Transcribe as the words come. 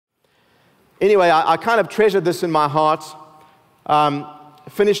Anyway, I kind of treasured this in my heart.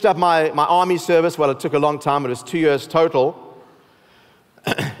 Finished up my army service. Well, it took a long time. It was 2 years total.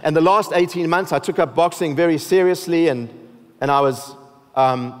 And the last 18 months, I took up boxing very seriously, and I was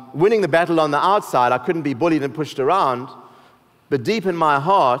winning the battle on the outside. I couldn't be bullied and pushed around. But deep in my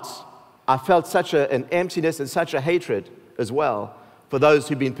heart, I felt such an emptiness and such a hatred as well for those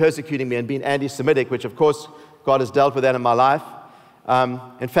who've been persecuting me and been anti-Semitic, which, of course, God has dealt with that in my life.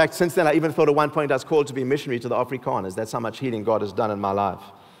 In fact, since then, I even thought at one point I was called to be a missionary to the Afrikaners. That's how much healing God has done in my life.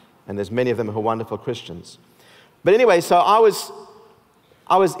 And there's many of them who are wonderful Christians. But anyway, so I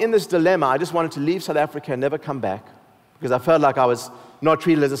was in this dilemma. I just wanted to leave South Africa and never come back because I felt like I was not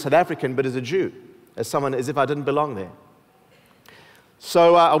treated as a South African, but as a Jew, as if I didn't belong there.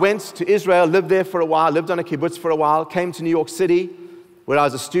 So I went to Israel, lived there for a while, lived on a kibbutz for a while, came to New York City where I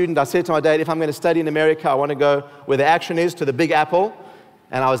was a student. I said to my dad, if I'm going to study in America, I want to go where the action is, to the Big Apple.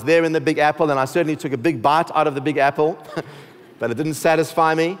 And I was there in the Big Apple, and I certainly took a big bite out of the Big Apple, but it didn't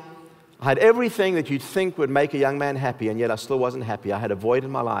satisfy me. I had everything that you'd think would make a young man happy, and yet I still wasn't happy. I had a void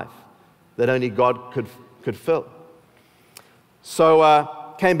in my life that only God could fill.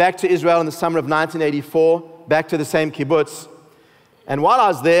 So came back to Israel in the summer of 1984, back to the same kibbutz. And while I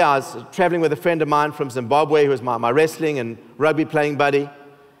was there, I was traveling with a friend of mine from Zimbabwe who was my wrestling and rugby playing buddy.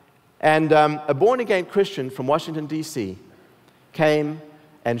 And a born-again Christian from Washington, D.C. came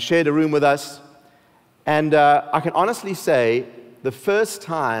and shared a room with us. And I can honestly say, the first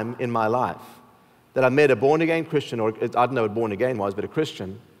time in my life that I met a born-again Christian, or I don't know what born-again was, but a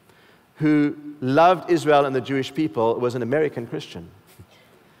Christian, who loved Israel and the Jewish people, was an American Christian.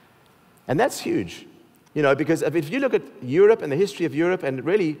 And that's huge. You know, because if you look at Europe and the history of Europe and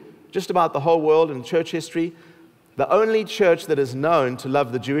really just about the whole world and church history, the only church that is known to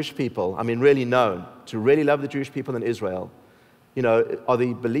love the Jewish people, I mean really known, to really love the Jewish people in Israel, you know, are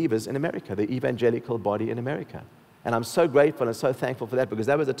the believers in America, the evangelical body in America. And I'm so grateful and so thankful for that because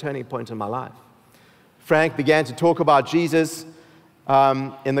that was a turning point in my life. Frank began to talk about Jesus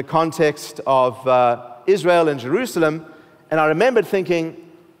in the context of Israel and Jerusalem, and I remembered thinking,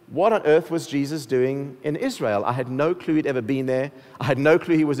 what on earth was Jesus doing in Israel? I had no clue he'd ever been there. I had no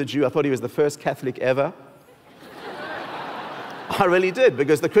clue he was a Jew. I thought he was the first Catholic ever. I really did,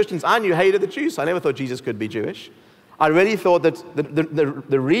 because the Christians I knew hated the Jews. So I never thought Jesus could be Jewish. I really thought that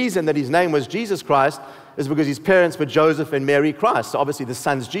the reason that his name was Jesus Christ is because his parents were Joseph and Mary Christ. So obviously the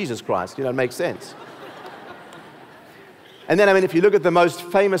son's Jesus Christ. You know, it makes sense. And then, I mean, if you look at the most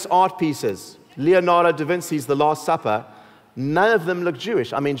famous art pieces, Leonardo da Vinci's The Last Supper, none of them look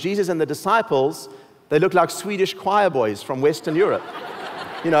Jewish. I mean, Jesus and the disciples, they look like Swedish choir boys from Western Europe,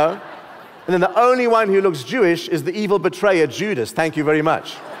 you know? And then the only one who looks Jewish is the evil betrayer, Judas. Thank you very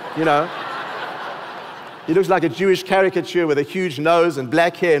much, you know? He looks like a Jewish caricature with a huge nose and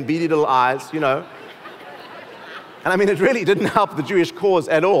black hair and beady little eyes, you know? And I mean, it really didn't help the Jewish cause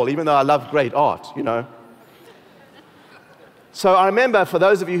at all, even though I love great art, you know? So I remember, for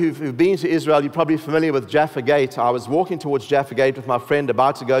those of you who've been to Israel, you're probably familiar with Jaffa Gate. I was walking towards Jaffa Gate with my friend,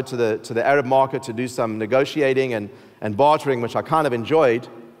 about to go to the Arab market to do some negotiating and bartering, which I kind of enjoyed.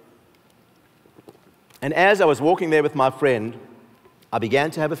 And as I was walking there with my friend, I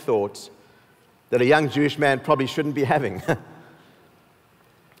began to have a thought that a young Jewish man probably shouldn't be having,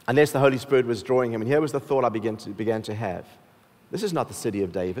 unless the Holy Spirit was drawing him. And here was the thought I began to have. This is not the city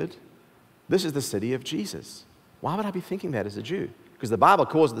of David. This is the city of Jesus. Why would I be thinking that as a Jew? Because the Bible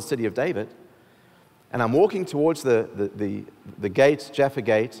calls it the city of David. And I'm walking towards the gate, Jaffa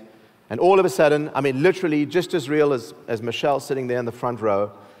Gate, and all of a sudden, I mean, literally just as real as Michelle sitting there in the front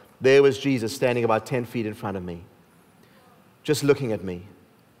row, there was Jesus standing about 10 feet in front of me, just looking at me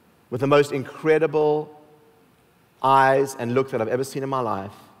with the most incredible eyes and look that I've ever seen in my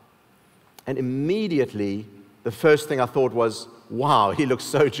life. And immediately, the first thing I thought was, wow, he looks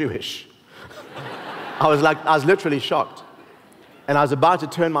so Jewish. I was literally shocked. And I was about to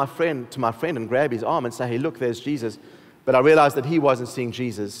turn to my friend and grab his arm and say, hey, look, there's Jesus. But I realized that he wasn't seeing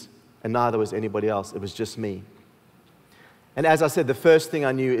Jesus, and neither was anybody else. It was just me. And as I said, the first thing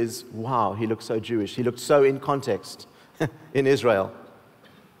I knew is, wow, he looked so Jewish. He looked so in context in Israel.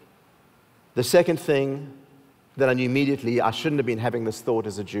 The second thing that I knew immediately, I shouldn't have been having this thought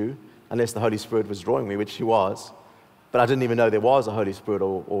as a Jew, unless the Holy Spirit was drawing me, which he was. But I didn't even know there was a Holy Spirit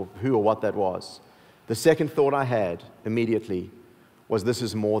or who or what that was. The second thought I had immediately was, this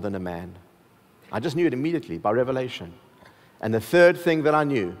is more than a man. I just knew it immediately by revelation. And the third thing that I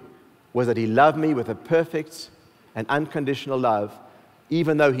knew was that he loved me with a perfect and unconditional love,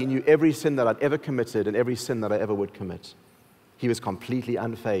 even though he knew every sin that I'd ever committed and every sin that I ever would commit. He was completely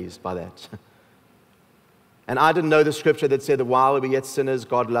unfazed by that. And I didn't know the scripture that said that while we were yet sinners,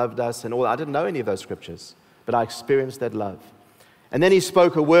 God loved us and all. I didn't know any of those scriptures, but I experienced that love. And then he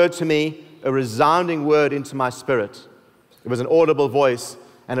spoke a word to me, a resounding word into my spirit. It was an audible voice,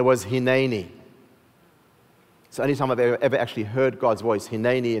 and it was Hineni. It's the only time I've ever actually heard God's voice.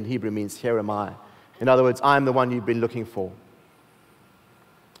 Hineni in Hebrew means, here am I. In other words, I'm the one you've been looking for.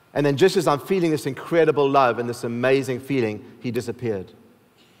 And then just as I'm feeling this incredible love and this amazing feeling, he disappeared.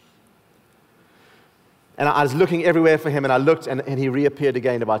 And I was looking everywhere for him, and I looked, and he reappeared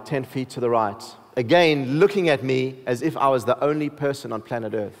again about 10 feet to the right. Again, looking at me as if I was the only person on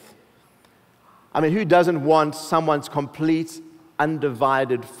planet Earth. I mean, who doesn't want someone's complete,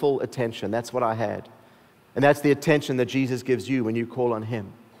 undivided, full attention? That's what I had. And that's the attention that Jesus gives you when you call on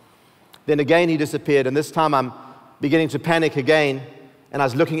him. Then again, he disappeared, and this time I'm beginning to panic again, and I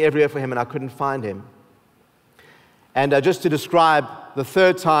was looking everywhere for him, and I couldn't find him. And just to describe the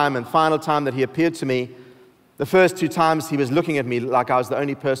third time and final time that he appeared to me, the first 2 times he was looking at me like I was the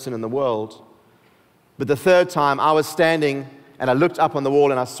only person in the world. But the third time I was standing and I looked up on the wall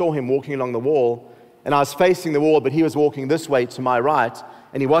and I saw him walking along the wall, and I was facing the wall, but he was walking this way to my right,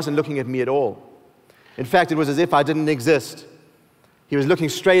 and he wasn't looking at me at all. In fact, it was as if I didn't exist. He was looking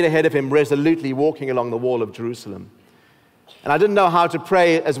straight ahead of him, resolutely walking along the wall of Jerusalem. And I didn't know how to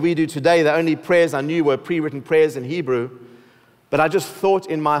pray as we do today. The only prayers I knew were pre-written prayers in Hebrew. But I just thought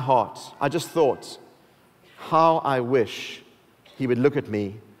in my heart, how I wish he would look at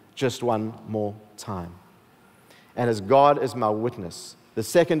me just one more time. And as God is my witness, the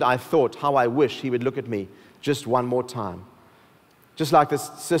second I thought how I wish he would look at me just one more time, just like this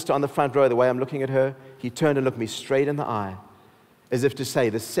sister on the front row, the way I'm looking at her, he turned and looked me straight in the eye, as if to say,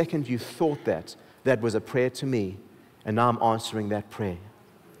 the second you thought that, that was a prayer to me, and now I'm answering that prayer.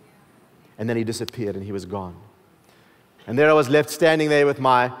 And then he disappeared and he was gone. And there I was left standing there with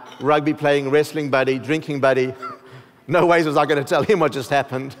my rugby playing, wrestling buddy, drinking buddy. No ways was I going to tell him what just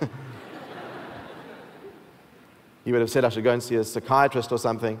happened. He would have said I should go and see a psychiatrist or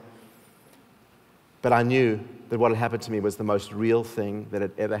something. But I knew that what had happened to me was the most real thing that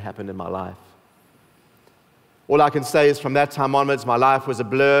had ever happened in my life. All I can say is from that time onwards, my life was a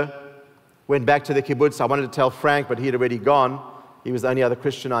blur. Went back to the kibbutz. I wanted to tell Frank, but he had already gone. He was the only other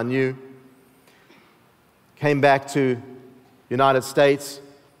Christian I knew. Came back to United States,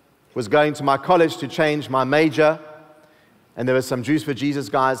 was going to my college to change my major, and there were some Jews for Jesus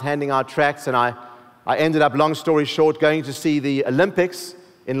guys handing out tracts, and I ended up, long story short, going to see the Olympics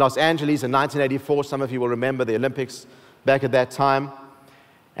in Los Angeles in 1984. Some of you will remember the Olympics back at that time.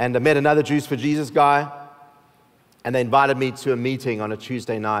 And I met another Jews for Jesus guy, and they invited me to a meeting on a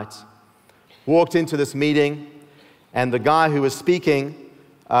Tuesday night. Walked into this meeting, and the guy who was speaking,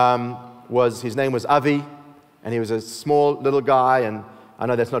 his name was Avi, and he was a small little guy, and I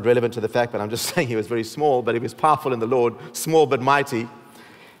know that's not relevant to the fact, but I'm just saying he was very small, but he was powerful in the Lord, small but mighty.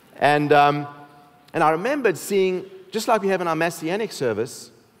 And I remembered seeing, just like we have in our Messianic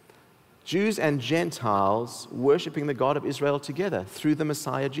service, Jews and Gentiles worshiping the God of Israel together through the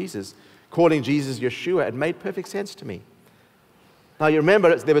Messiah Jesus. Calling Jesus Yeshua, it made perfect sense to me. Now you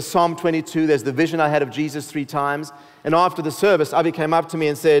remember, there was Psalm 22, there's the vision I had of Jesus 3 times, and after the service, Avi came up to me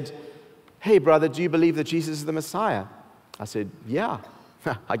and said, "Hey brother, do you believe that Jesus is the Messiah?" I said, "Yeah,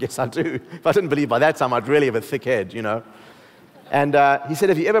 I guess I do." If I didn't believe by that time, I'd really have a thick head, you know. And he said,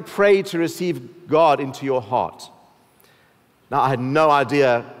 "Have you ever prayed to receive God into your heart?" Now I had no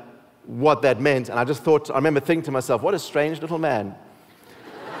idea what that meant, and I remember thinking to myself, what a strange little man.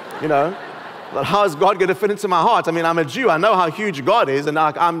 You know, but how is God going to fit into my heart? I mean, I'm a Jew. I know how huge God is, and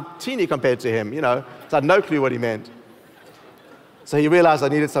I'm teeny compared to him, you know. So I had no clue what he meant. So he realized I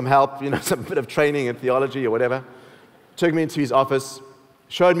needed some help, you know, some bit of training in theology or whatever. Took me into his office,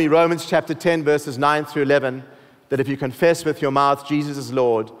 showed me Romans chapter 10, verses 9 through 11, that if you confess with your mouth Jesus is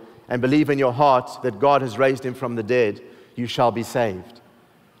Lord and believe in your heart that God has raised him from the dead, you shall be saved.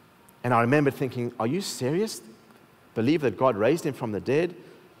 And I remember thinking, are you serious? Believe that God raised him from the dead?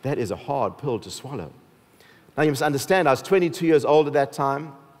 That is a hard pill to swallow. Now you must understand, I was 22 years old at that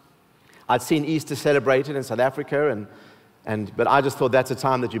time. I'd seen Easter celebrated in South Africa, but I just thought that's a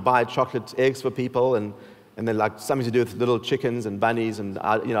time that you buy chocolate eggs for people, and then like something to do with little chickens and bunnies, and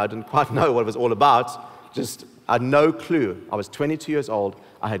I didn't quite know what it was all about. Just, I had no clue. I was 22 years old.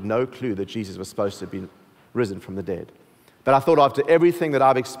 I had no clue that Jesus was supposed to be risen from the dead. But I thought after everything that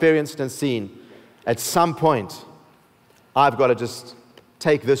I've experienced and seen, at some point, I've got to just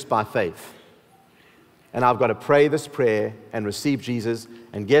take this by faith. And I've got to pray this prayer and receive Jesus.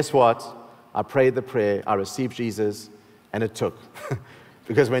 And guess what? I prayed the prayer, I received Jesus, and it took.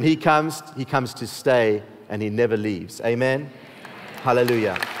 Because when he comes to stay, and he never leaves. Amen?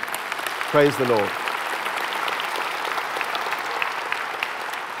 Hallelujah. Praise the Lord.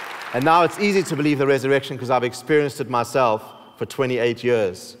 And now it's easy to believe the resurrection because I've experienced it myself for 28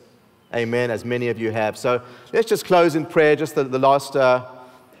 years. Amen, as many of you have. So let's just close in prayer, just the last,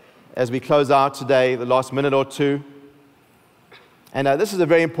 as we close out today, the last minute or two. And this is a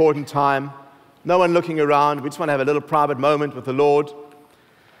very important time. No one looking around. We just want to have a little private moment with the Lord.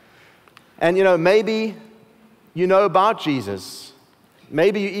 And, maybe you know about Jesus.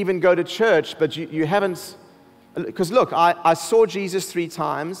 Maybe you even go to church, but you haven't. Because look, I saw Jesus 3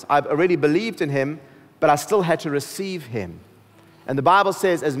 times. I've already believed in him, but I still had to receive him. And the Bible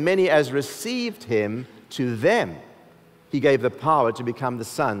says, as many as received him, to them he gave the power to become the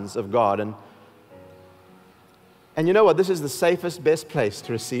sons of God. And you know what? This is the safest, best place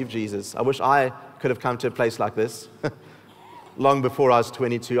to receive Jesus. I wish I could have come to a place like this long before I was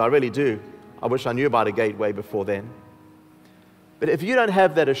 22. I really do. I wish I knew about a gateway before then. But if you don't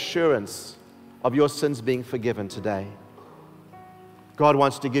have that assurance of your sins being forgiven today, God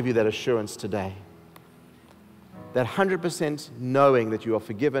wants to give you that assurance today. That 100% knowing that you are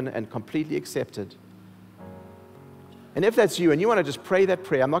forgiven and completely accepted. And if that's you and you want to just pray that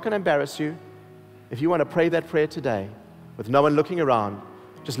prayer, I'm not going to embarrass you. If you want to pray that prayer today with no one looking around,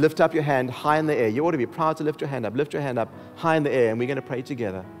 just lift up your hand high in the air. You ought to be proud to lift your hand up. Lift your hand up high in the air, and we're going to pray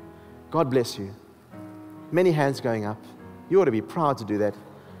together. God bless you. Many hands going up. You ought to be proud to do that.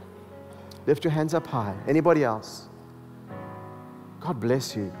 Lift your hands up high. Anybody else? God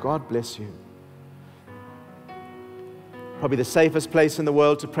bless you. God bless you. Probably the safest place in the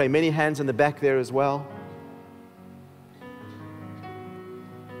world to pray. Many hands in the back there as well.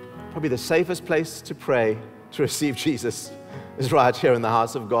 Probably the safest place to pray to receive Jesus is right here in the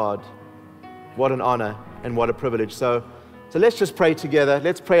house of God. What an honor and what a privilege. So let's just pray together.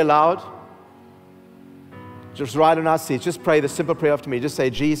 Let's pray aloud. Just right in our seats. Just pray the simple prayer after me. Just say,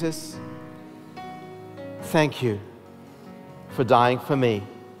 Jesus, thank you for dying for me.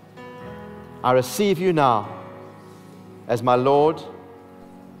 I receive you now as my Lord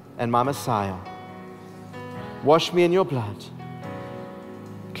and my Messiah. Wash me in your blood.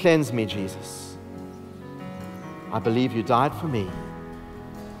 Cleanse me, Jesus. I believe you died for me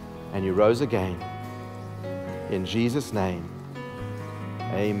and you rose again. In Jesus' name,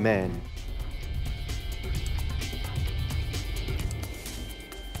 amen.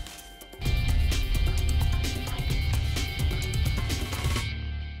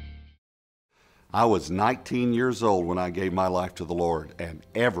 I was 19 years old when I gave my life to the Lord, and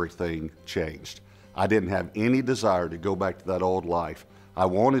everything changed. I didn't have any desire to go back to that old life. I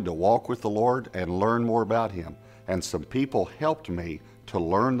wanted to walk with the Lord and learn more about Him. And some people helped me to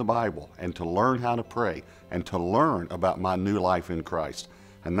learn the Bible and to learn how to pray and to learn about my new life in Christ.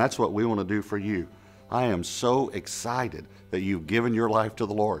 And that's what we want to do for you. I am so excited that you've given your life to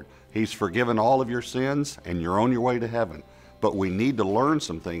the Lord. He's forgiven all of your sins and you're on your way to heaven. But we need to learn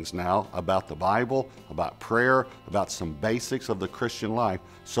some things now about the Bible, about prayer, about some basics of the Christian life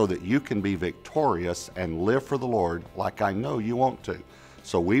so that you can be victorious and live for the Lord like I know you want to.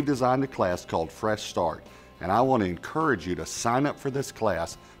 So we've designed a class called Fresh Start, and I want to encourage you to sign up for this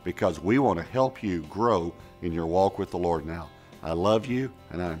class because we want to help you grow in your walk with the Lord now. I love you,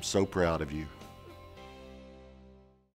 and I'm so proud of you.